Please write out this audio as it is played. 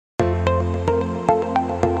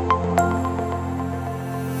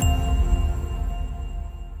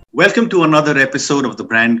Welcome to another episode of the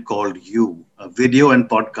brand called You, a video and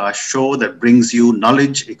podcast show that brings you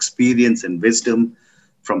knowledge, experience, and wisdom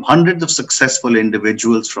from hundreds of successful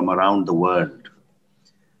individuals from around the world.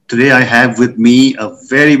 Today, I have with me a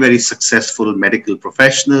very successful medical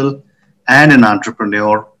professional and an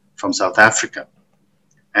entrepreneur from South Africa.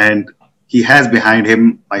 And he has behind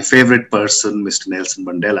him my favorite person, Mr. Nelson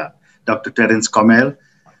Mandela, Dr. Terrence Kommal.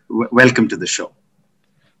 Welcome to the show.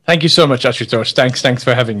 Thank you so much, Ashutosh. Thanks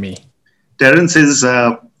for having me. Terrence is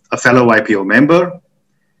a fellow IPO member.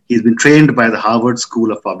 He's been trained by the Harvard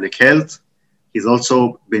School of Public Health. He's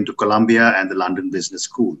also been to Columbia and the London Business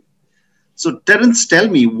School. So, Terrence, tell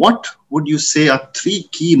me, what would you say are three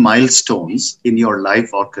key milestones in your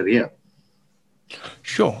life or career?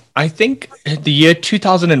 Sure. I think the year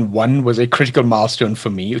 2001 was a critical milestone for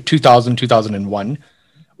me, 2001,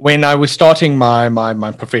 when I was starting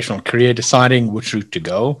my professional career, deciding which route to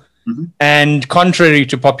go. Mm-hmm. And contrary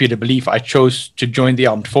to popular belief, I chose to join the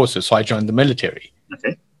armed forces. So I joined the military.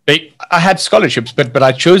 Okay. I had scholarships, but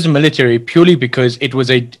I chose the military purely because it was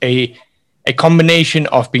a combination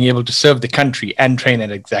of being able to serve the country and train at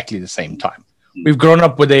exactly the same time. Mm-hmm. We've grown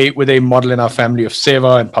up with a model in our family of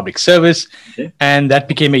seva and public service, okay. And that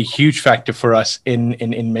became a huge factor for us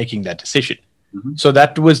in making that decision. Mm-hmm. So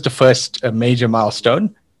that was the first major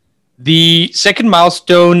milestone. The second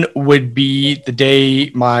milestone would be the day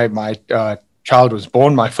my child was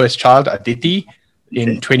born, my first child, Aditi,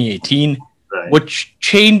 in 2018, right. Which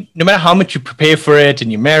changed, no matter how much you prepare for it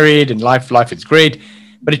and you're married and life is great,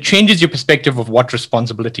 but it changes your perspective of what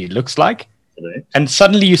responsibility looks like. Correct. And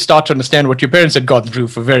suddenly you start to understand what your parents had gone through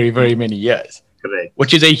for very many years. Correct.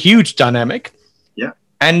 Which is a huge dynamic. Yeah.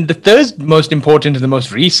 And the third most important and the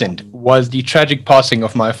most recent was the tragic passing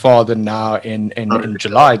of my father now in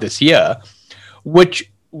July this year,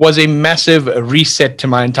 which was a massive reset to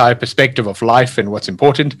my entire perspective of life and what's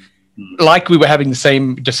important. Mm-hmm. Like we were having the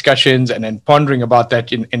same discussions and pondering about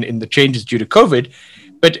that in the changes due to COVID.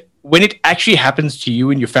 But when it actually happens to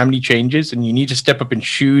you and your family changes and you need to step up in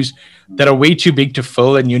shoes that are way too big to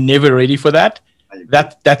fill and you're never ready for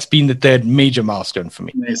that's been the third major milestone for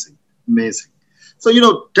me. Amazing.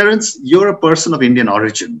 So, Terrence, you're a person of Indian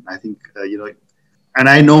origin. I think, and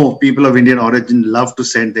I know people of Indian origin love to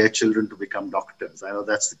send their children to become doctors. I know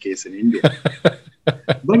that's the case in India.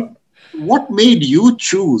 But what made you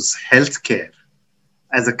choose healthcare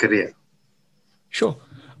as a career? Sure.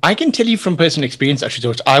 I can tell you from personal experience,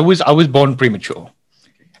 Ashutosh, I was born premature.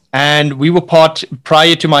 And we were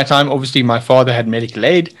prior to my time, obviously my father had medical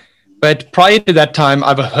aid. But prior to that time,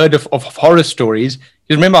 I've heard of horror stories.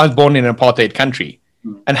 You remember, I was born in an apartheid country,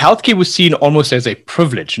 and healthcare was seen almost as a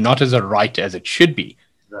privilege, not as a right as it should be.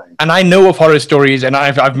 Right. And I know of horror stories, and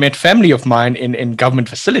I've met family of mine in government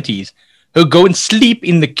facilities who go and sleep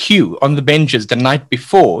in the queue on the benches the night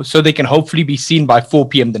before so they can hopefully be seen by 4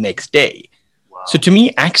 p.m. the next day. Wow. So to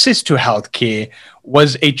me, access to healthcare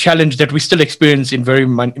was a challenge that we still experience in very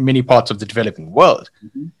many parts of the developing world.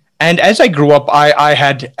 Mm-hmm. And as I grew up, I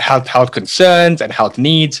had health concerns and health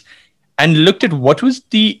needs, and looked at what was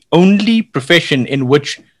the only profession in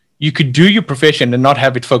which you could do your profession and not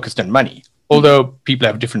have it focused on money, although people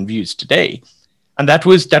have different views today. And that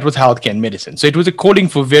was healthcare and medicine. So it was a calling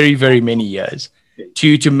for very many years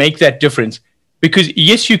to make that difference, because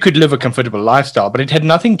yes, you could live a comfortable lifestyle, but it had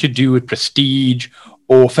nothing to do with prestige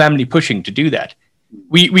or family pushing to do that.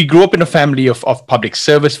 We grew up in a family of public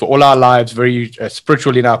service for all our lives, very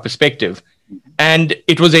spiritual in our perspective. And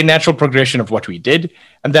it was a natural progression of what we did.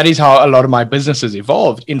 And that is how a lot of my businesses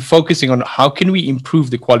evolved, in focusing on how can we improve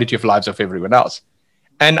the quality of lives of everyone else.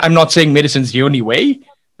 And I'm not saying medicine's the only way,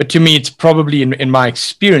 but to me, it's probably, in my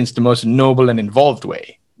experience, the most noble and involved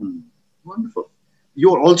way. Wonderful.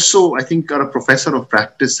 You're also, I think, are a professor of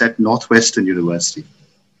practice at Northwestern University.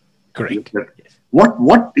 Correct. Yes.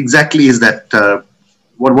 What exactly is that?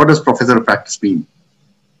 What does professor of practice mean?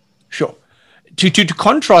 Sure. To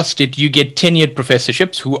contrast it, you get tenured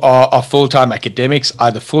professorships who are full-time academics,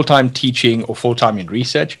 either full-time teaching or full-time in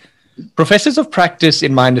research. Professors of practice,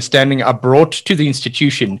 in my understanding, are brought to the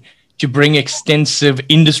institution to bring extensive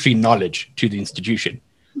industry knowledge to the institution.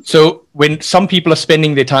 So when some people are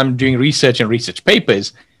spending their time doing research and research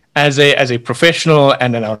papers, as a professional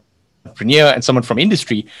and an entrepreneur and someone from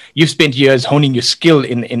industry, you've spent years honing your skill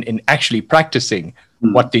in actually practicing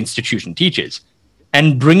what the institution teaches.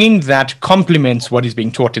 And bringing that complements what is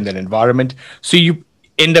being taught in that environment. So you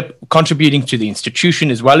end up contributing to the institution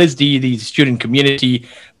as well as the student community,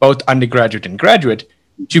 both undergraduate and graduate,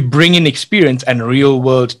 to bring in experience and real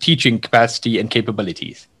world teaching capacity and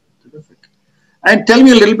capabilities. Terrific. And tell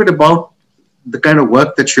me a little bit about the kind of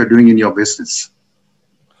work that you're doing in your business.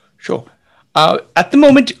 Sure. At the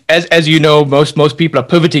moment, as you know, most people are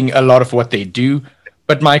pivoting a lot of what they do.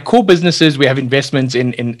 But my core businesses, we have investments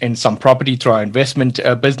in some property through our investment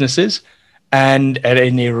businesses, and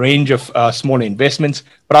in a range of smaller investments.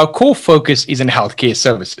 But our core focus is in healthcare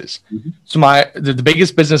services. So the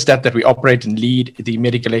biggest business that we operate and lead, the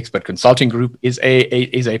Medical Expert Consulting Group, is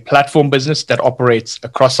a platform business that operates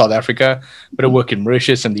across South Africa, but I work in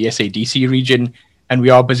Mauritius and the SADC region, and we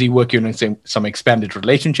are busy working on some expanded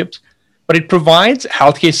relationships. But it provides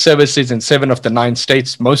healthcare services in 7 of the 9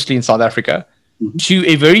 states, mostly in South Africa, to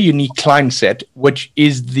a very unique client set, which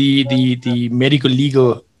is the medical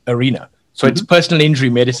legal arena. So it's personal injury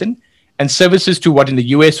medicine and services to what in the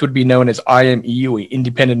US would be known as IME, or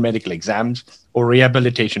independent medical exams, or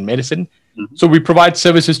rehabilitation medicine. So we provide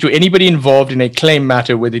services to anybody involved in a claim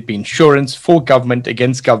matter, whether it be insurance, for government,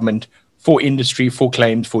 against government, for industry, for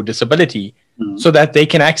claims, for disability, so that they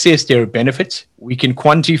can access their benefits. We can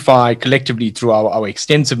quantify collectively through our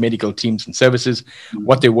extensive medical teams and services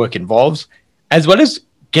what their work involves, as well as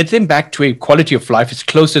get them back to a quality of life as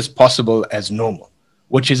close as possible as normal,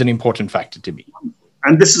 which is an important factor to me.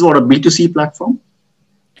 And this is what, a B2C platform?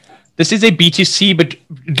 This is a B2C, but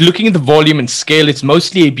looking at the volume and scale, it's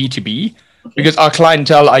mostly a B2B, because our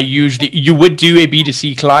clientele are usually, you would do a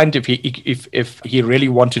B2C client if he really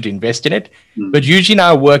wanted to invest in it. But usually in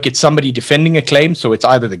our work, it's somebody defending a claim. So it's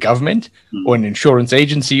either the government or an insurance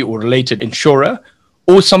agency or related insurer,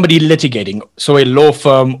 or somebody litigating. So a law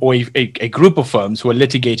firm or a group of firms who are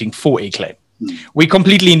litigating for a claim. We're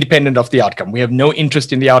completely independent of the outcome. We have no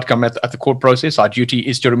interest in the outcome at the court process. Our duty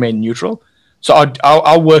is to remain neutral. So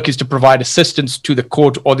our work is to provide assistance to the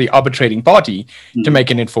court or the arbitrating party to make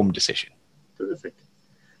an informed decision. Terrific.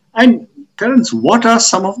 And Terrence, what are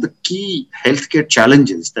some of the key healthcare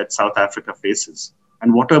challenges that South Africa faces,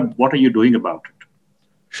 and what are you doing about it?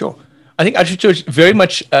 Sure. I think actually, very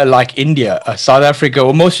much like India, South Africa,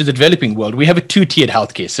 or most of the developing world, we have a 2-tiered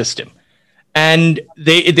healthcare system. And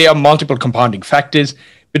there are multiple compounding factors.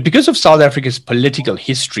 But because of South Africa's political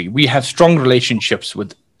history, we have strong relationships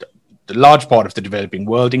with the large part of the developing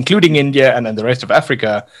world, including India and then the rest of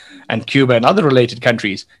Africa and Cuba and other related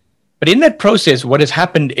countries. But in that process, what has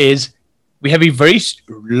happened is we have a very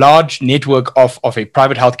large network of a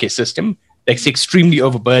private healthcare system that's extremely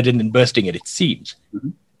overburdened and bursting at its seams.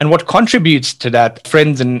 And what contributes to that,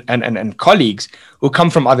 friends and colleagues who come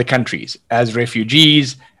from other countries as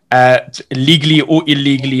refugees, legally or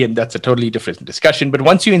illegally, and that's a totally different discussion. But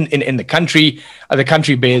once you're in the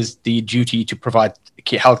country bears the duty to provide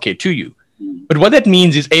healthcare to you. But what that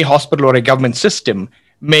means is a hospital or a government system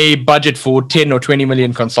may budget for 10 or 20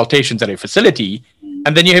 million consultations at a facility,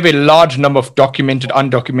 and then you have a large number of documented,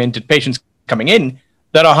 undocumented patients coming in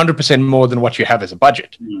that are 100% more than what you have as a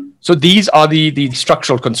budget. So these are the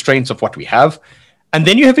structural constraints of what we have. And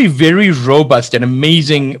then you have a very robust and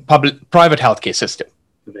amazing private healthcare system,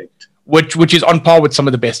 which is on par with some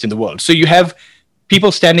of the best in the world. So you have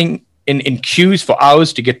people standing in queues for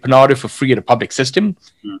hours to get Panado for free at a public system.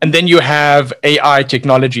 And then you have AI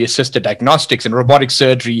technology assisted diagnostics and robotic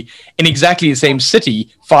surgery in exactly the same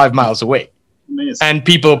city 5 miles away. Amazing. And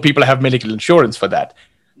people have medical insurance for that.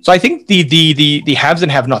 So I think the haves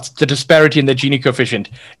and have-nots, the disparity in the Gini coefficient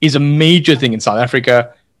is a major thing in South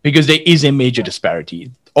Africa, because there is a major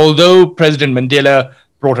disparity. Although President Mandela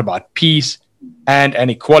brought about peace and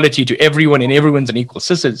equality to everyone, and everyone's an equal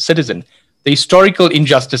citizen, the historical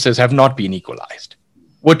injustices have not been equalized,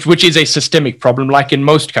 which is a systemic problem, like in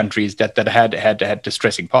most countries that had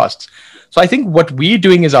distressing pasts. So I think what we're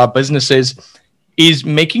doing as our businesses is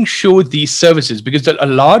making sure these services, because a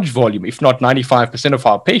large volume, if not 95% of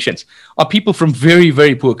our patients, are people from very,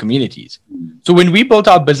 very poor communities. So when we built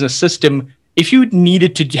our business system, if you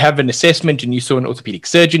needed to have an assessment and you saw an orthopedic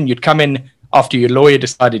surgeon, you'd come in after your lawyer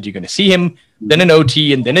decided you're going to see him, then an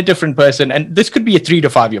OT, and then a different person. And this could be a 3 to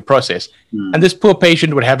 5 year process. And this poor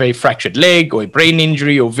patient would have a fractured leg or a brain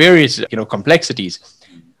injury or various complexities.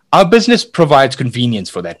 Our business provides convenience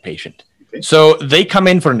for that patient. So they come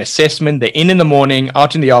in for an assessment. They're in the morning,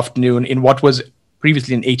 out in the afternoon, in what was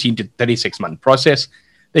previously an 18 to 36-month process.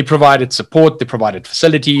 They provided support. They provided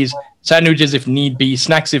facilities, sandwiches if need be,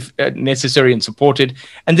 snacks if necessary and supported.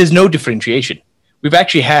 And there's no differentiation. We've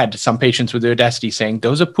actually had some patients with the audacity saying,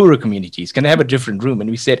 those are poorer communities. Can they have a different room? And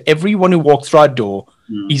we said, everyone who walks through our door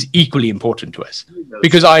is equally important to us,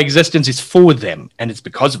 because our existence is for them and it's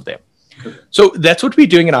because of them. So that's what we're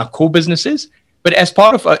doing in our core businesses. But as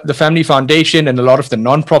part of the Family Foundation and a lot of the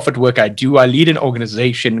nonprofit work I do, I lead an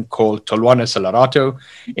organization called Tolwana Salarato,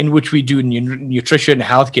 in which we do nutrition,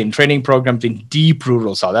 healthcare, and training programs in deep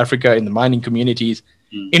rural South Africa, in the mining communities,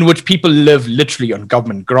 in which people live literally on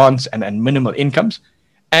government grants and minimal incomes.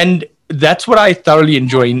 And that's what I thoroughly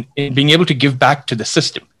enjoy in being able to give back to the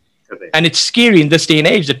system. And it's scary in this day and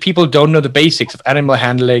age that people don't know the basics of animal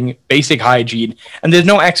handling, basic hygiene, and there's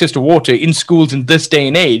no access to water in schools in this day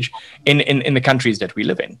and age in the countries that we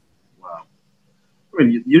live in. Wow. I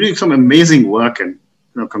mean, you're doing some amazing work, and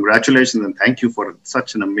congratulations and thank you for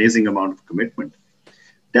such an amazing amount of commitment.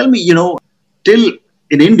 Tell me, till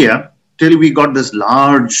in India, till we got this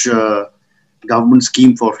large government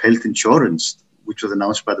scheme for health insurance, which was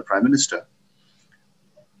announced by the Prime Minister,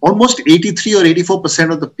 almost 83 or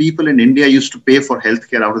 84% of the people in India used to pay for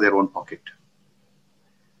healthcare out of their own pocket,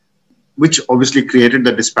 which obviously created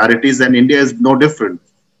the disparities. And India is no different.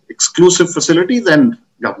 Exclusive facilities and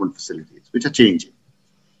government facilities, which are changing.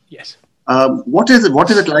 Yes. What is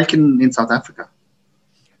it like in South Africa?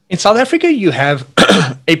 In South Africa, you have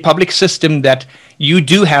a public system that you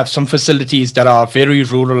do have some facilities that are very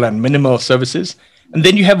rural and minimal services. And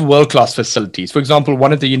then you have world-class facilities. For example,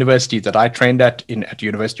 one of the universities that I trained at the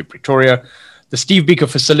University of Pretoria, the Steve Biko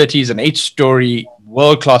facility is an 8-story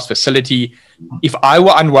world-class facility. If I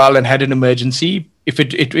were unwell and had an emergency, if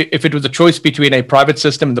it was a choice between a private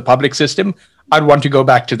system and the public system, I'd want to go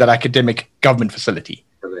back to that academic government facility.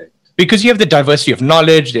 Correct. Because you have the diversity of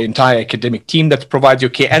knowledge, the entire academic team that provides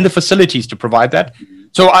your care, and the facilities to provide that.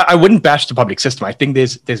 So I wouldn't bash the public system. I think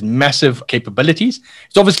there's massive capabilities.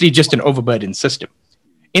 It's obviously just an overburdened system.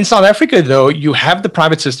 In South Africa, though, you have the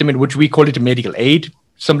private system in which we call it a medical aid,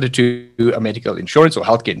 similar to a medical insurance or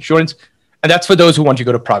healthcare insurance. And that's for those who want to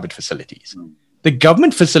go to private facilities. The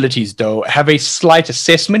government facilities, though, have a slight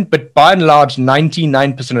assessment, but by and large,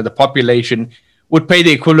 99% of the population would pay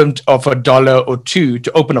the equivalent of $1 or $2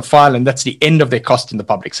 to open a file, and that's the end of their cost in the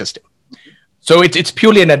public system. So it's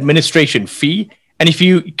purely an administration fee. And if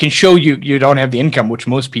you can show you don't have the income, which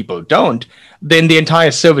most people don't, then the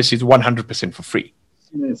entire service is 100% for free.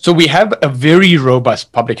 So we have a very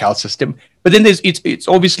robust public health system, but then it's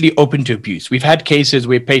obviously open to abuse. We've had cases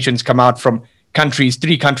where patients come out from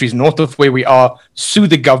 3 countries north of where we are, sue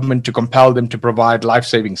the government to compel them to provide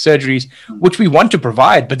life-saving surgeries, which we want to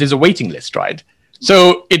provide, but there's a waiting list, right?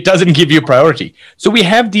 So it doesn't give you priority. So we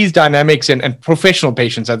have these dynamics and professional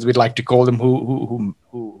patients, as we'd like to call them, who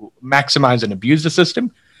maximize and abuse the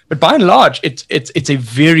system. But by and large, it's a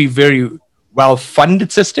very, very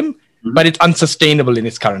well-funded system, but it's unsustainable in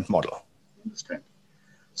its current model. Understand.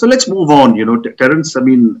 So let's move on. Terrence, I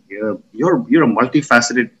mean, you're a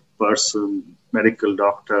multifaceted person, medical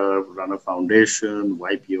doctor, run a foundation,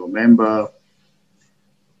 YPO member.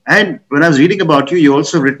 And when I was reading about you, you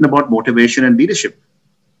also written about motivation and leadership.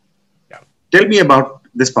 Yeah. Tell me about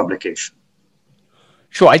this publication.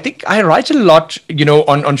 Sure. I think I write a lot,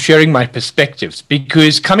 on sharing my perspectives,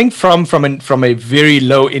 because coming from a very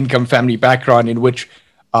low income family background in which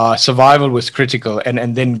survival was critical,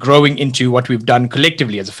 and then growing into what we've done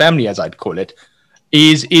collectively as a family, as I'd call it,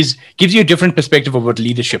 is gives you a different perspective of what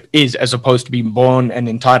leadership is, as opposed to being born and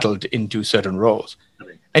entitled into certain roles.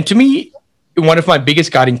 Right. And to me, one of my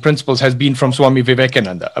biggest guiding principles has been from Swami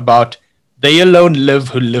Vivekananda about they alone live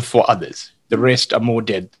who live for others. The rest are more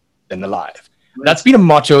dead than alive. Right. That's been a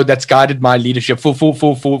motto that's guided my leadership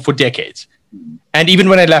for decades. Mm-hmm. And even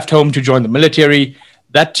when I left home to join the military,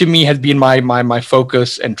 that to me has been my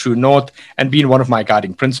focus and true north, and been one of my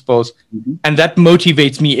guiding principles. Mm-hmm. And that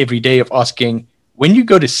motivates me every day of asking, when you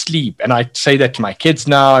go to sleep, and I say that to my kids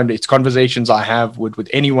now, and it's conversations I have with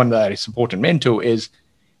anyone that I support and mentor, is,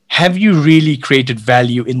 have you really created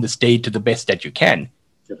value in this day to the best that you can?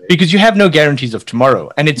 Because you have no guarantees of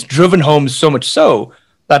tomorrow. And it's driven home so much so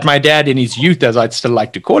that my dad in his youth, as I'd still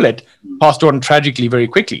like to call it, passed on tragically very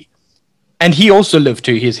quickly. And he also lived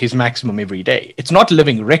to his maximum every day. It's not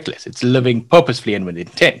living reckless. It's living purposefully and with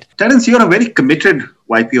intent. Terrence, you're a very committed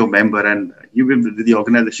YPO member, and you've been with the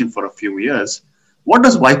organization for a few years. What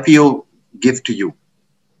does YPO give to you?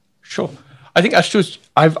 Sure. I think, Ashutosh,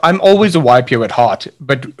 I'm always a YPO at heart,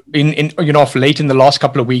 but of late in the last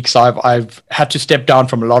couple of weeks, I've had to step down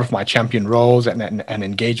from a lot of my champion roles and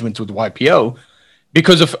engagements with YPO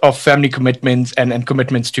because of family commitments and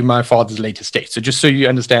commitments to my father's late estate. So just so you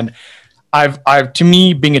understand, to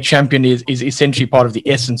me, being a champion is essentially part of the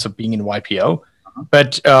essence of being in YPO. Uh-huh.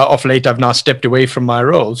 But of late, I've now stepped away from my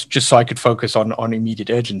roles just so I could focus on immediate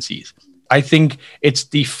urgencies. I think it's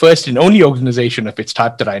the first and only organization of its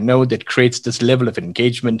type that I know that creates this level of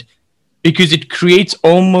engagement, because it creates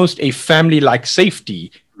almost a family-like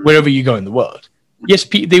safety wherever you go in the world. Yes,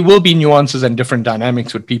 there will be nuances and different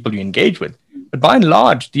dynamics with people you engage with, but by and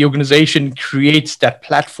large, the organization creates that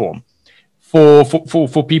platform for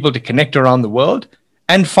people to connect around the world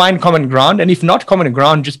and find common ground. And if not common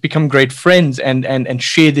ground, just become great friends and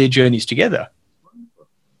share their journeys together.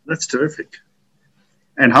 That's terrific.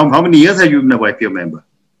 And how many years have you been a YPO member?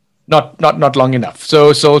 Not long enough.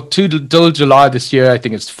 So till July this year, I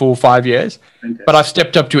think it's 4 or 5 years. Fantastic. But I've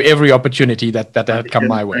stepped up to every opportunity that had come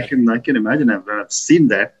my way. I can imagine. I've seen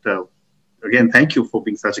that. Again, thank you for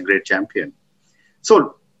being such a great champion.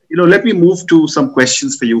 So, let me move to some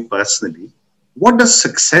questions for you personally. What does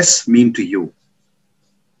success mean to you?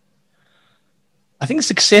 I think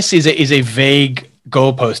success is a vague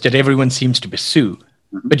goalpost that everyone seems to pursue,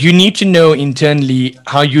 but you need to know internally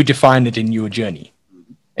how you define it in your journey.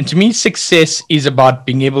 And to me, success is about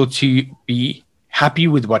being able to be happy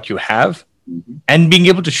with what you have and being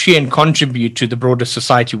able to share and contribute to the broader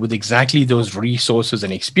society with exactly those resources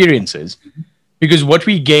and experiences. Because what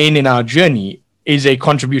we gain in our journey is a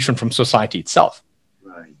contribution from society itself.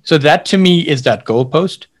 Right. So that to me is that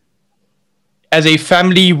goalpost. As a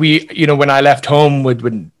family, when I left home with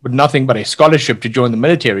nothing but a scholarship to join the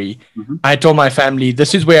military, I told my family,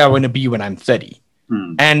 this is where I want to be when I'm 30.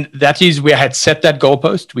 And that is where I had set that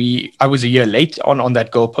goalpost. I was a year late on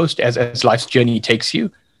that goalpost as life's journey takes you.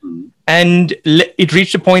 And it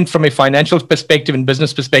reached a point from a financial perspective and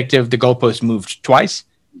business perspective, the goalpost moved twice.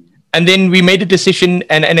 And then we made a decision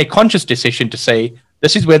and a conscious decision to say,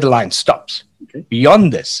 this is where the line stops. Okay.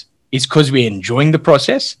 Beyond this is because we're enjoying the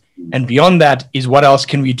process. And beyond that is what else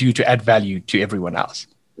can we do to add value to everyone else?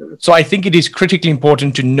 So I think it is critically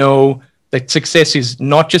important to know that success is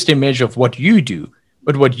not just a measure of what you do,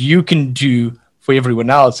 but what you can do for everyone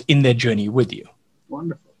else in their journey with you.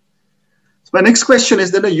 Wonderful. So my next question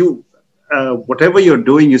is that whatever you're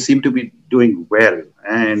doing, you seem to be doing well.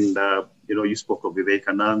 And, you spoke of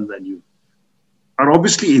Vivekananda and you are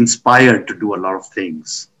obviously inspired to do a lot of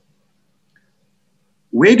things.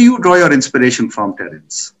 Where do you draw your inspiration from,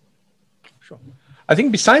 Terrence? Sure. I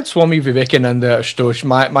think besides Swami Vivekananda, Ashutosh,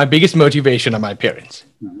 my biggest motivation are my parents.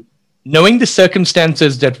 Knowing the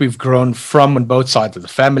circumstances that we've grown from on both sides of the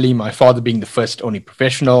family, my father being the first only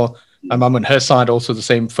professional, my mum on her side also the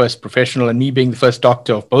same first professional, and me being the first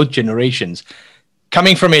doctor of both generations,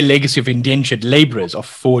 coming from a legacy of indentured laborers of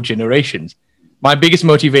 4 generations, my biggest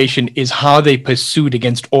motivation is how they pursued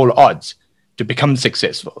against all odds to become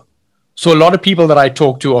successful. So a lot of people that I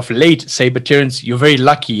talk to of late say, but Terrence, you're very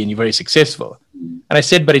lucky and you're very successful. And I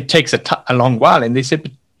said, but it takes a long while. And they said,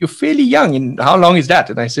 but you're fairly young. And how long is that?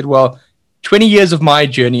 And I said, well, 20 years of my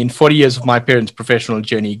journey and 40 years of my parents' professional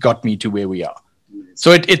journey got me to where we are.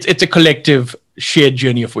 So it's a collective shared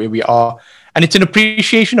journey of where we are. And it's an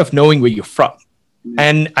appreciation of knowing where you're from.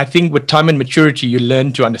 And I think with time and maturity, you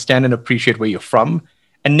learn to understand and appreciate where you're from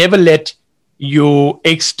and never let your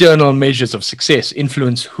external measures of success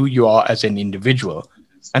influence who you are as an individual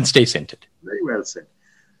and stay centered. Very well said.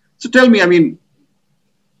 So tell me,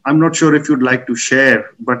 I'm not sure if you'd like to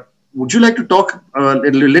share, but would you like to talk a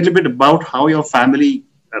little bit about how your family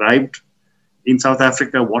arrived in South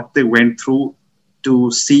Africa, what they went through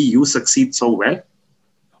to see you succeed so well?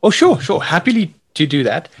 Oh, sure. Happily to do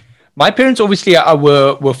that. My parents obviously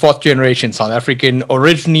were 4th generation South African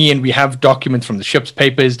originally, and we have documents from the ship's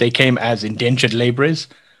papers. They came as indentured laborers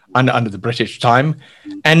under the British time.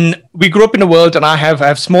 And we grew up in a world, and I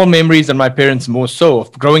have small memories, and my parents more so,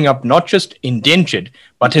 of growing up not just indentured,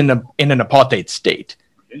 but in an apartheid state.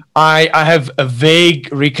 Okay. I have a vague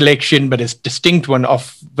recollection, but a distinct one,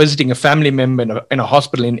 of visiting a family member in a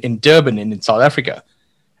hospital in Durban in South Africa.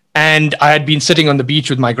 And I had been sitting on the beach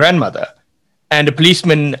with my grandmother. And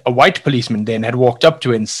a white policeman then had walked up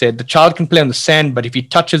to her and said, the child can play on the sand, but if he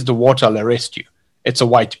touches the water, I'll arrest you. It's a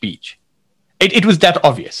white beach. It was that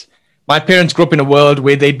obvious. My parents grew up in a world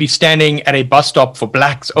where they'd be standing at a bus stop for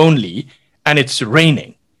blacks only, and it's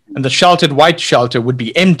raining. And the sheltered white shelter would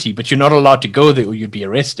be empty, but you're not allowed to go there or you'd be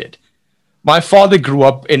arrested. My father grew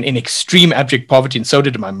up in extreme abject poverty, and so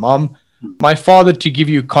did my mom. My father, to give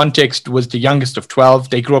you context, was the youngest of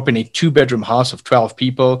 12. They grew up in a 2-bedroom house of 12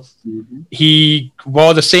 people. He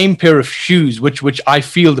wore the same pair of shoes, which I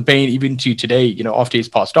feel the pain even to today, after he's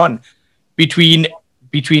passed on, between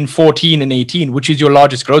 14 and 18, which is your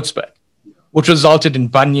largest growth spurt, which resulted in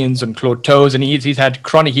bunions and clawed toes. And he had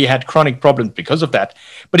chronic problems because of that.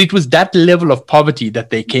 But it was that level of poverty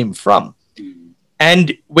that they came from.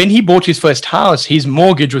 And when he bought his first house, his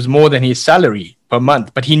mortgage was more than his salary per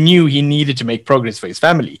month, but he knew he needed to make progress for his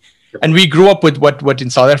family. And we grew up with what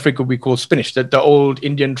in South Africa we call spinach, the old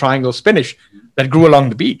Indian triangle spinach that grew along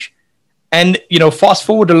the beach. And, fast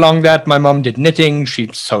forward along that, my mom did knitting, she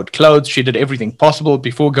sewed clothes, she did everything possible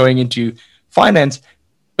before going into finance.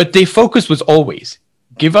 But their focus was always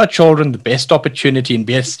give our children the best opportunity and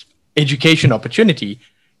best education opportunity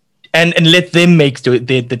and let them make the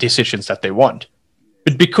decisions that they want.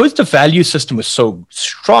 But because the value system was so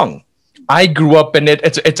strong, I grew up, and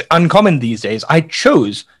it's uncommon these days. I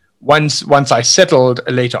chose once I settled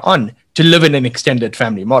later on to live in an extended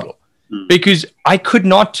family model because I could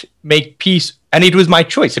not make peace, and it was my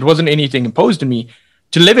choice. It wasn't anything imposed on me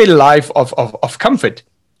to live a life of comfort,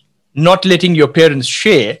 not letting your parents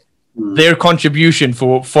share their contribution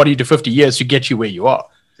for 40 to 50 years to get you where you are.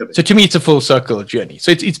 So to me, it's a full circle journey.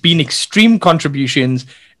 So it's been extreme contributions.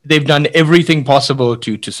 They've done everything possible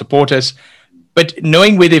to support us. But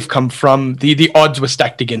knowing where they've come from, the odds were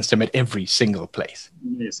stacked against them at every single place.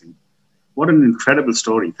 Amazing. What an incredible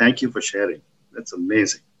story. Thank you for sharing. That's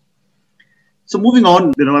amazing. So moving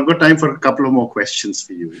on, I've got time for a couple of more questions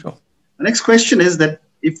for you. Sure. The next question is that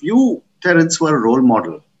if you, Terrence, were a role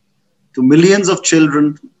model to millions of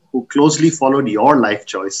children who closely followed your life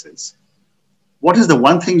choices, what is the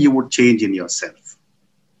one thing you would change in yourself?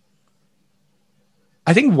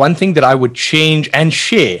 I think one thing that I would change and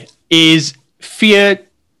share is fear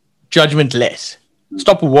judgment less.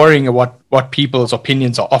 Stop worrying about what people's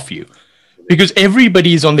opinions are of you, because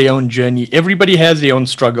everybody is on their own journey. Everybody has their own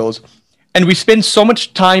struggles. And we spend so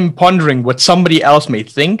much time pondering what somebody else may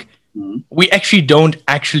think, we actually don't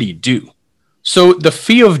actually do. So the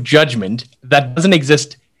fear of judgment that doesn't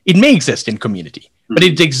exist, it may exist in community, but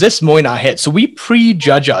it exists more in our heads. So we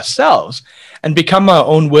prejudge ourselves and become our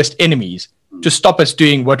own worst enemies to stop us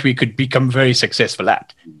doing what we could become very successful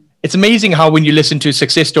at. It's amazing how when you listen to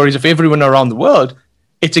success stories of everyone around the world,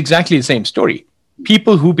 it's exactly the same story.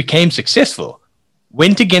 People who became successful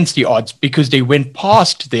went against the odds because they went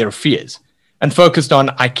past their fears and focused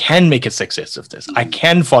on, I can make a success of this. I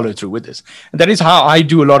can follow through with this. And that is how I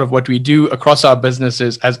do a lot of what we do across our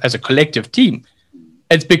businesses as a collective team.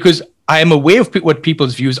 It's because I am aware of what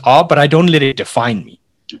people's views are, but I don't let it define me.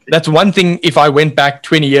 Okay. That's one thing. If I went back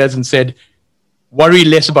 20 years and said, worry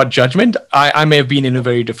less about judgment, I may have been in a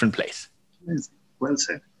very different place. Amazing. Well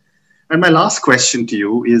said. And my last question to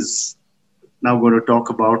you is now going to talk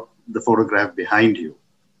about the photograph behind you.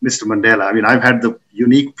 Mr. Mandela, I mean, I've had the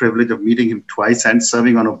unique privilege of meeting him twice and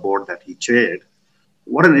serving on a board that he chaired.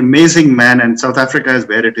 What an amazing man, and South Africa is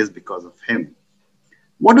where it is because of him.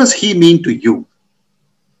 What does he mean to you?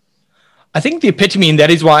 I think the epitome, and that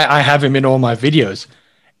is why I have him in all my videos,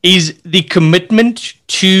 is the commitment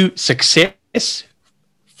to success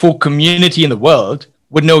for community in the world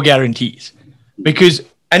with no guarantees. Because,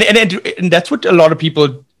 and that's what a lot of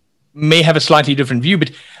people may have a slightly different view,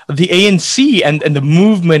 but the ANC and the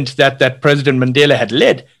movement that President Mandela had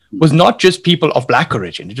led was not just people of black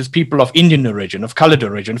origin. It was people of Indian origin, of colored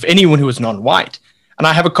origin, of anyone who was non-white. And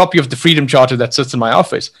I have a copy of the Freedom Charter that sits in my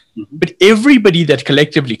office. But everybody that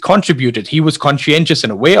collectively contributed, he was conscientious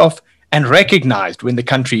and aware of and recognized when the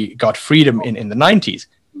country got freedom in the 90s.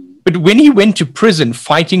 But when he went to prison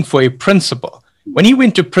fighting for a principle, when he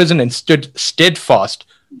went to prison and stood steadfast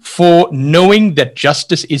for knowing that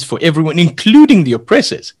justice is for everyone, including the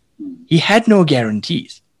oppressors, he had no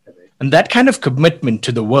guarantees. And that kind of commitment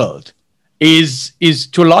to the world is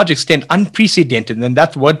to a large extent unprecedented. And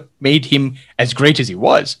that's what made him as great as he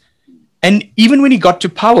was. And even when he got to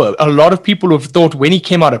power, a lot of people have thought when he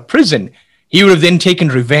came out of prison, he would have then taken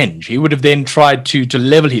revenge. He would have then tried to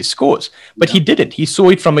level his scores. But he didn't. He saw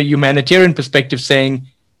it from a humanitarian perspective, saying,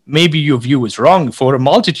 maybe your view was wrong for a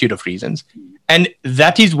multitude of reasons. And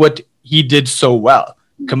that is what he did so well.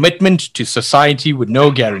 Commitment to society with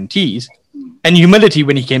no guarantees, and humility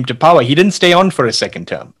when he came to power. He didn't stay on for a second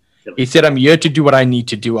term. He said, I'm here to do what I need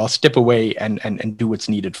to do. I'll step away and do what's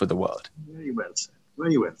needed for the world. Very well said.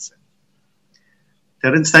 Very well said.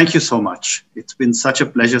 Terrence, thank you so much. It's been such a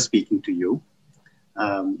pleasure speaking to you.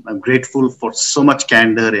 I'm grateful for so much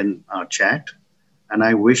candor in our chat, and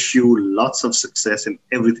I wish you lots of success in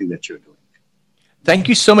everything that you're doing. Thank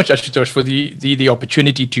you so much, Ashutosh, for the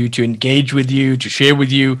opportunity to engage with you, to share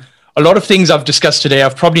with you. A lot of things I've discussed today,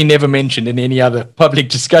 I've probably never mentioned in any other public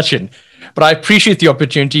discussion, but I appreciate the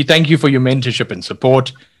opportunity. Thank you for your mentorship and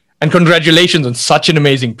support, and congratulations on such an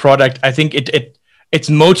amazing product. I think it's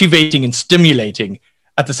motivating and stimulating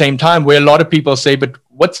at the same time, where a lot of people say, but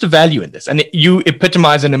what's the value in this? And you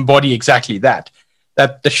epitomize and embody exactly that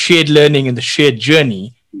the shared learning and the shared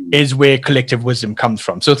journey is where collective wisdom comes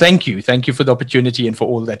from. So thank you. Thank you for the opportunity and for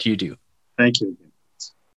all that you do. Thank you.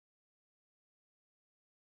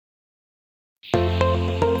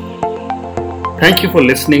 Thank you for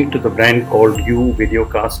listening to the Brand Called You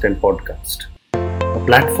videocast and podcast, a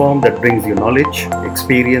platform that brings you knowledge,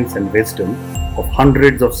 experience, and wisdom of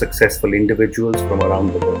hundreds of successful individuals from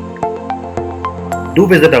around the world. Do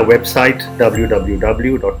visit our website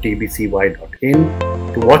www.tbcy.in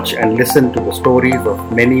to watch and listen to the stories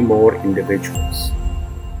of many more individuals.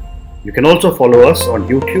 You can also follow us on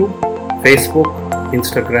YouTube, Facebook,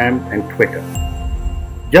 Instagram and Twitter.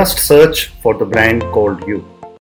 Just search for the brand called You.